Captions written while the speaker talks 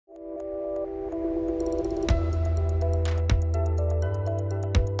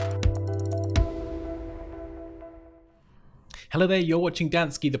Hello there, you're watching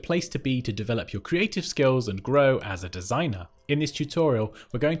Dansky, the place to be to develop your creative skills and grow as a designer. In this tutorial,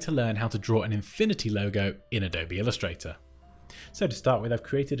 we're going to learn how to draw an infinity logo in Adobe Illustrator. So to start with, I've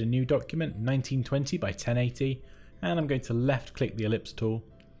created a new document, 1920 by 1080, and I'm going to left click the ellipse tool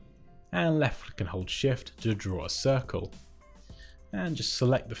and left click and hold shift to draw a circle. And just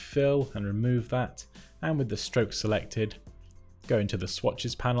select the fill and remove that, and with the stroke selected, go into the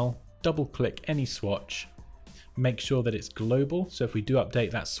swatches panel, double click any swatch. Make sure that it's global, so if we do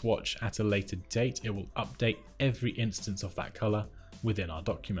update that swatch at a later date, it will update every instance of that color within our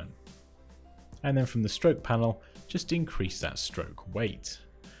document. And then from the stroke panel, just increase that stroke weight.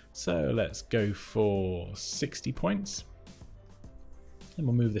 So let's go for 60 points. And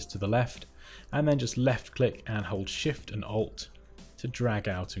we'll move this to the left, and then just left click and hold Shift and Alt to drag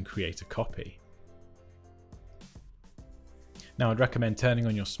out and create a copy. Now I'd recommend turning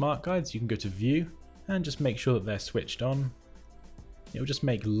on your smart guides. You can go to View, and just make sure that they're switched on. It will just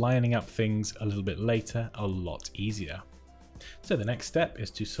make lining up things a little bit later a lot easier. So the next step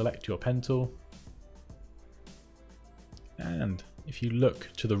is to select your pen tool. And if you look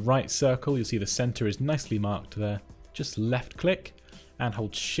to the right circle, you'll see the center is nicely marked there. Just left click and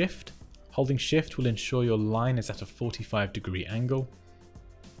hold Shift. Holding Shift will ensure your line is at a 45-degree angle.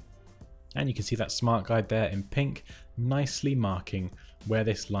 And you can see that smart guide there in pink, nicely marking where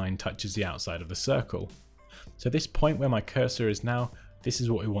this line touches the outside of the circle. So this point where my cursor is now, this is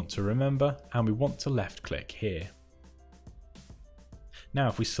what we want to remember, and we want to left click here. Now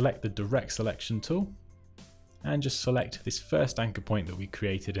if we select the direct selection tool and just select this first anchor point that we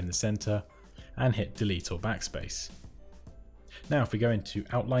created in the center and hit delete or backspace. Now if we go into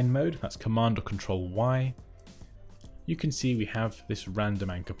outline mode, that's Command or Control Y, you can see we have this random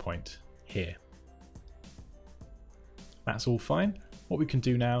anchor point here. That's all fine. What we can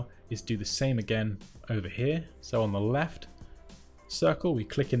do now is do the same again over here. So on the left circle, we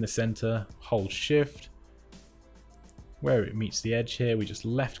click in the center, hold Shift. Where it meets the edge here, we just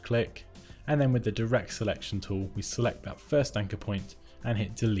left click, and then with the direct selection tool, we select that first anchor point and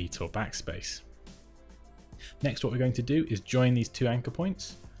hit delete or backspace. Next, what we're going to do is join these two anchor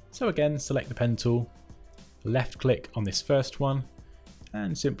points. So again, select the pen tool, left click on this first one,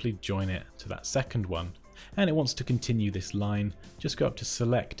 and simply join it to that second one. And it wants to continue this line, just go up to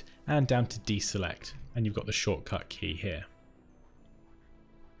select and down to deselect, and you've got the shortcut key here.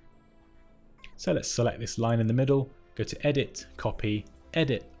 So let's select this line in the middle, go to edit, copy,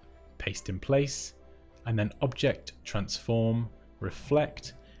 edit, paste in place, and then object, transform,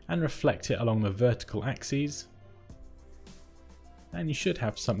 reflect, and reflect it along the vertical axes. And you should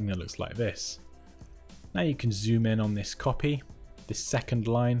have something that looks like this. Now you can zoom in on this copy, this second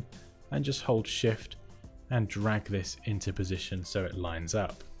line, and just hold Shift and drag this into position so it lines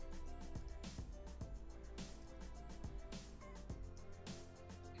up.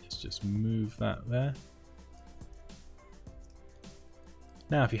 Let's just move that there.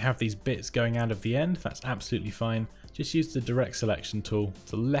 Now if you have these bits going out of the end, that's absolutely fine. Just use the direct selection tool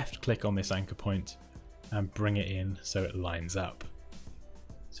to left click on this anchor point and bring it in so it lines up.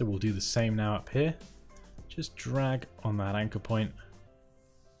 So we'll do the same now up here. Just drag on that anchor point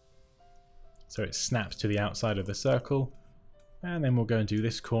so it snaps to the outside of the circle, and then we'll go and do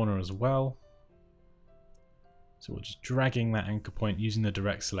this corner as well. So we're just dragging that anchor point using the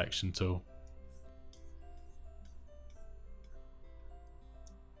direct selection tool.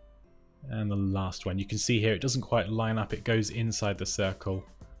 And the last one, you can see here it doesn't quite line up, it goes inside the circle,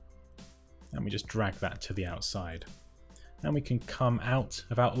 and we just drag that to the outside. And we can come out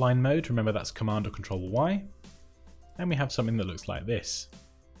of outline mode, remember that's Command or Control Y, and we have something that looks like this.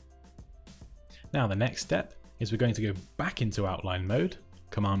 Now the next step is we're going to go back into outline mode,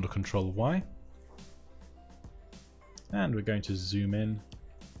 Command or Control Y, and we're going to zoom in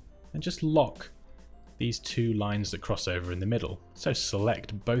and just lock these two lines that cross over in the middle. So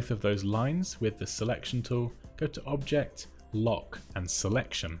select both of those lines with the selection tool, go to Object, Lock and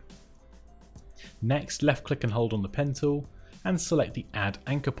Selection. Next, left click and hold on the pen tool and select the Add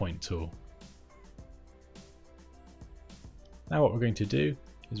Anchor Point tool. Now what we're going to do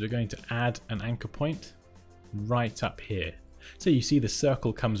is we're going to add an anchor point right up here. So you see the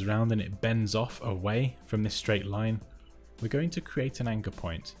circle comes around and it bends off away from this straight line. We're going to create an anchor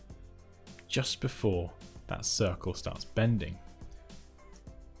point just before that circle starts bending.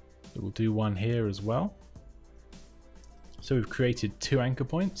 So we'll do one here as well. So we've created two anchor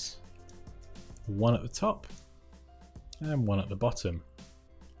points, one at the top and one at the bottom.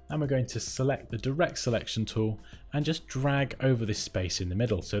 And we're going to select the direct selection tool and just drag over this space in the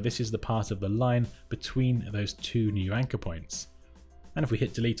middle. So this is the part of the line between those two new anchor points. And if we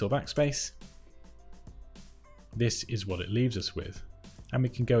hit delete or backspace, this is what it leaves us with. And we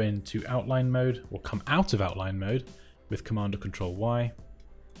can go into outline mode, or come out of outline mode with Command or Control Y.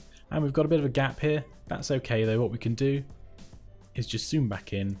 And we've got a bit of a gap here. That's okay though. What we can do is just zoom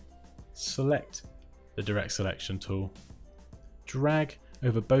back in, select the direct selection tool, drag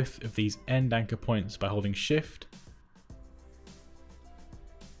over both of these end anchor points by holding Shift.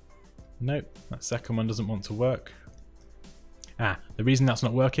 Nope, that second one doesn't want to work. The reason that's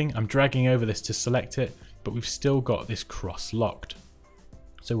not working, I'm dragging over this to select it, but we've still got this cross locked.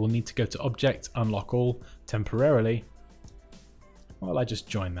 So we'll need to go to Object, Unlock All temporarily, while I just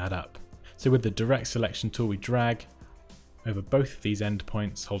join that up. So with the direct selection tool, we drag over both of these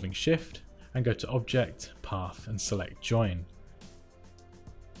endpoints holding Shift and go to Object, Path and select Join.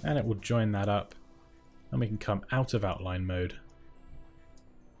 And it will join that up, and we can come out of outline mode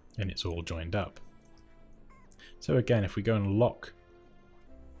and it's all joined up. So again, if we go and lock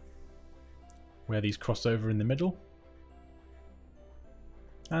where these cross over in the middle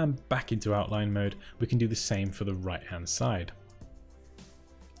and back into outline mode, we can do the same for the right hand side.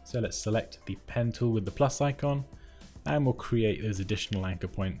 So let's select the pen tool with the plus icon and we'll create those additional anchor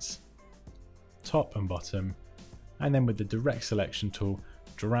points, top and bottom, and then with the direct selection tool,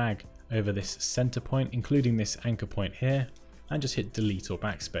 drag over this center point, including this anchor point here, and just hit delete or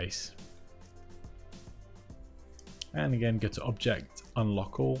backspace. And again, go to Object,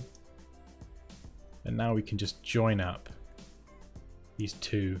 Unlock All, and now we can just join up these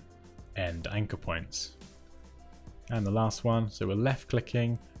two end anchor points. And the last one, so we're left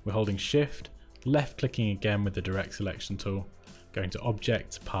clicking, we're holding Shift, left clicking again with the direct selection tool, going to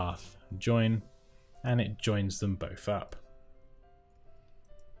Object, Path, Join, and it joins them both up.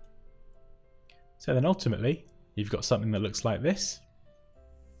 So then ultimately, you've got something that looks like this.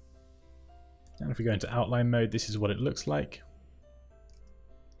 And if we go into outline mode, this is what it looks like.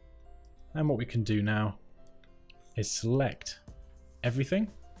 And what we can do now is select everything.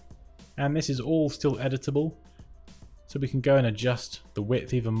 And this is all still editable. So we can go and adjust the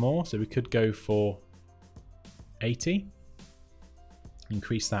width even more. So we could go for 80,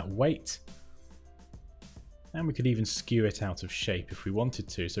 increase that weight. And we could even skew it out of shape if we wanted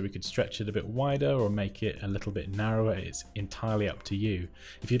to. So we could stretch it a bit wider or make it a little bit narrower. It's entirely up to you.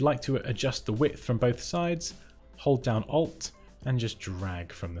 If you'd like to adjust the width from both sides, hold down Alt and just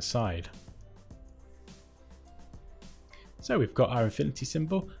drag from the side. So we've got our infinity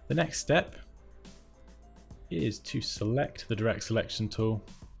symbol. The next step is to select the direct selection tool.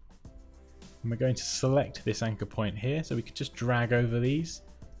 And we're going to select this anchor point here. So we could just drag over these.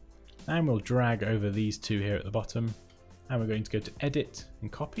 And we'll drag over these two here at the bottom. And we're going to go to Edit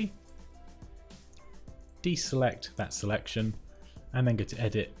and Copy. Deselect that selection. And then go to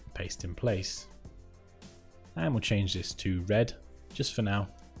Edit, Paste in Place. And we'll change this to red, just for now.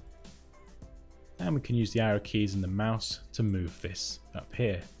 And we can use the arrow keys and the mouse to move this up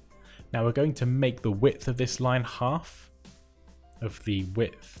here. Now we're going to make the width of this line half of the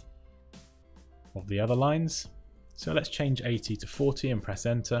width of the other lines. So let's change 80 to 40 and press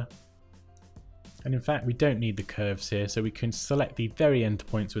enter. And in fact, we don't need the curves here, so we can select the very end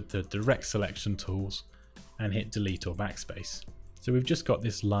points with the direct selection tools and hit delete or backspace. So we've just got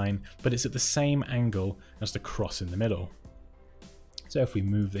this line, but it's at the same angle as the cross in the middle. So if we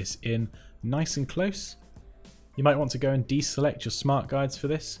move this in nice and close, you might want to go and deselect your smart guides for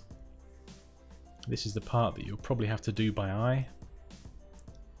this. This is the part that you'll probably have to do by eye.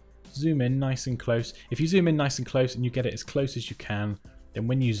 Zoom in nice and close. If you zoom in nice and close and you get it as close as you can, then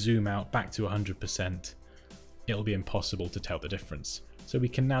when you zoom out back to 100%, it'll be impossible to tell the difference. So we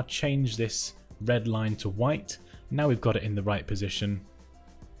can now change this red line to white. Now we've got it in the right position.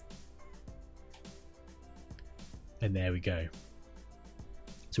 And there we go.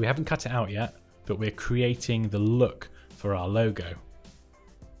 So we haven't cut it out yet, but we're creating the look for our logo.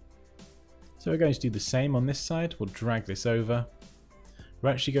 So we're going to do the same on this side. We'll drag this over. We're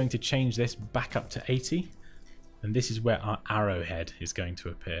actually going to change this back up to 80. And this is where our arrowhead is going to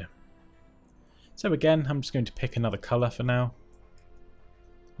appear. So again, I'm just going to pick another color for now.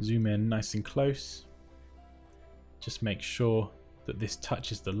 Zoom in nice and close. Just make sure that this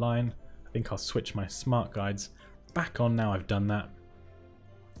touches the line. I think I'll switch my smart guides back on now I've done that.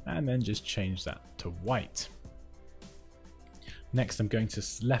 And then just change that to white. Next, I'm going to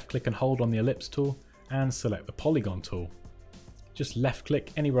left click and hold on the ellipse tool and select the polygon tool. Just left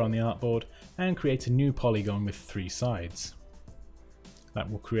click anywhere on the artboard and create a new polygon with 3 sides. That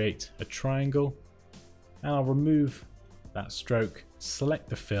will create a triangle, and I'll remove that stroke, select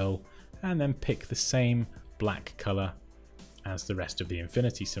the fill, and then pick the same black color as the rest of the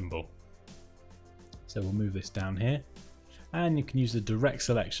infinity symbol. So we'll move this down here, and you can use the direct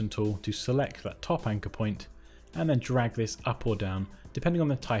selection tool to select that top anchor point and then drag this up or down depending on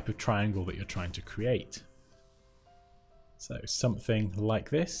the type of triangle that you're trying to create. So something like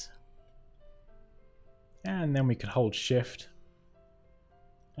this. And then we can hold shift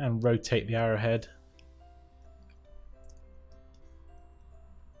and rotate the arrowhead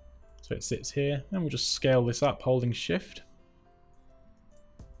so it sits here, and we'll just scale this up holding shift.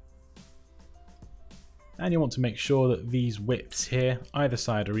 And you want to make sure that these widths here either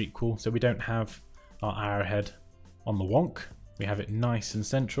side are equal, so we don't have our arrowhead on the wonk. We have it nice and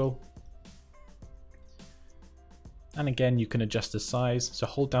central. And again, you can adjust the size, so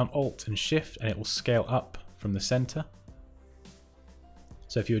hold down Alt and Shift and it will scale up from the center.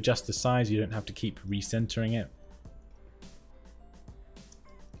 So if you adjust the size, you don't have to keep recentering it.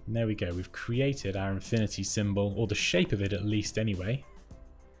 And there we go, we've created our infinity symbol, or the shape of it at least anyway.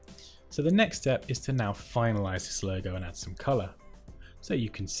 So the next step is to now finalize this logo and add some color. So you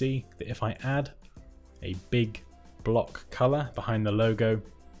can see that if I add a big block color behind the logo,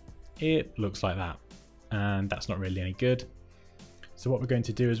 it looks like that. And that's not really any good. So what we're going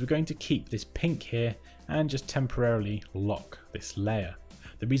to do is we're going to keep this pink here and just temporarily lock this layer.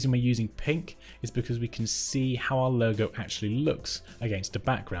 The reason we're using pink is because we can see how our logo actually looks against a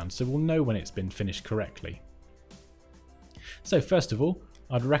background, so we'll know when it's been finished correctly. So first of all,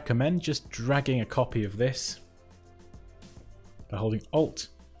 I'd recommend just dragging a copy of this by holding Alt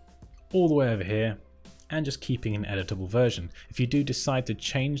all the way over here and just keeping an editable version. If you do decide to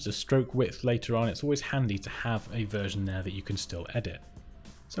change the stroke width later on, it's always handy to have a version there that you can still edit.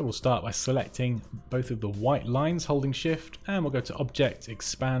 So we'll start by selecting both of the white lines holding shift, and we'll go to Object,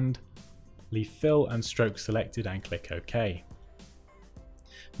 Expand, leave Fill and Stroke selected and click OK.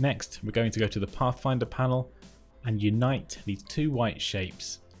 Next, we're going to go to the Pathfinder panel and unite these two white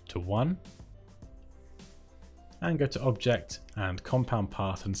shapes to one, and go to Object and Compound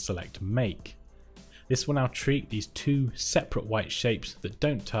Path and select Make. This will now treat these two separate white shapes that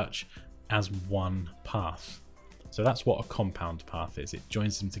don't touch as one path. So that's what a compound path is. It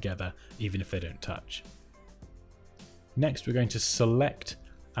joins them together even if they don't touch. Next, we're going to select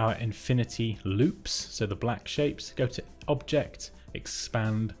our infinity loops, so the black shapes. Go to Object,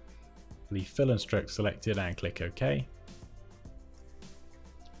 Expand, leave Fill and Stroke selected and click OK.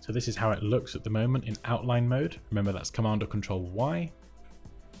 So this is how it looks at the moment in outline mode. Remember, that's Command or Control Y.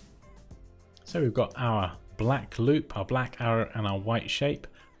 So we've got our black loop, our black arrow and our white shape.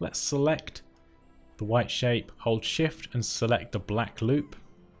 Let's select the white shape, hold shift and select the black loop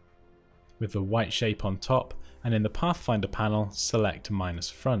with the white shape on top, and in the Pathfinder panel select minus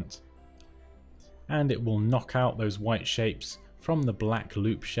front. And it will knock out those white shapes from the black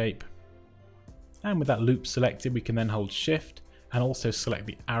loop shape. And with that loop selected, we can then hold shift and also select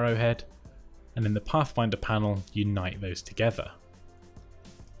the arrowhead, and in the Pathfinder panel unite those together.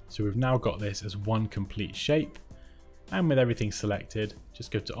 So we've now got this as one complete shape, and with everything selected,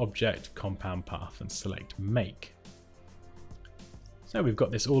 just go to Object, Compound Path and select Make. So we've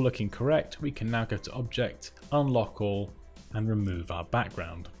got this all looking correct. We can now go to Object, Unlock All and remove our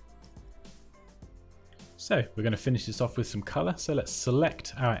background. So we're going to finish this off with some color. So let's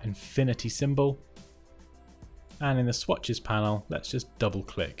select our infinity symbol, and in the swatches panel, let's just double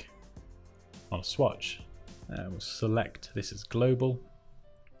click on a swatch. We'll select this as global.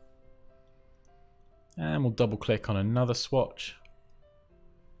 And we'll double click on another swatch.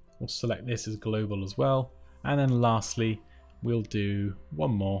 We'll select this as global as well. And then lastly, we'll do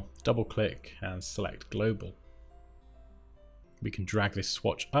one more, double click and select global. We can drag this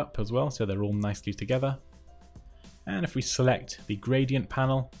swatch up as well, so they're all nicely together. And if we select the gradient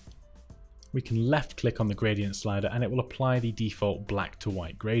panel, we can left click on the gradient slider and it will apply the default black to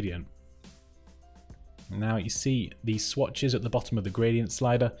white gradient. Now you see these swatches at the bottom of the gradient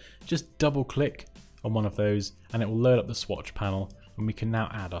slider, just double click on one of those and it will load up the swatch panel, and we can now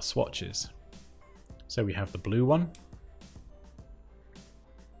add our swatches. So we have the blue one,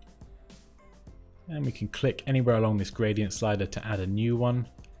 and we can click anywhere along this gradient slider to add a new one.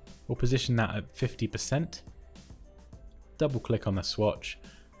 We'll position that at 50%, double click on the swatch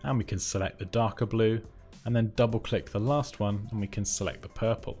and we can select the darker blue, and then double click the last one and we can select the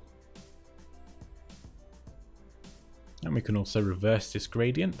purple. And we can also reverse this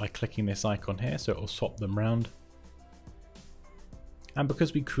gradient by clicking this icon here, so it will swap them round. And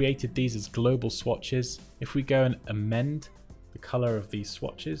because we created these as global swatches, if we go and amend the color of these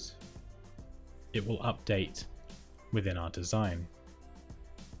swatches, it will update within our design.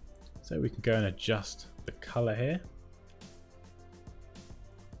 So we can go and adjust the color here.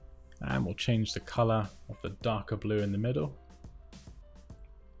 And we'll change the color of the darker blue in the middle.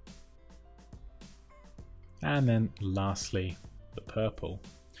 And then lastly, the purple.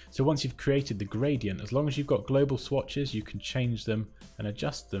 So once you've created the gradient, as long as you've got global swatches, you can change them and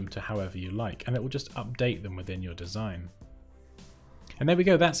adjust them to however you like, and it will just update them within your design. And there we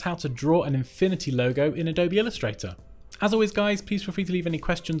go, that's how to draw an infinity logo in Adobe Illustrator. As always guys, please feel free to leave any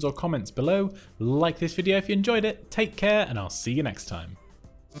questions or comments below. Like this video if you enjoyed it, take care, and I'll see you next time.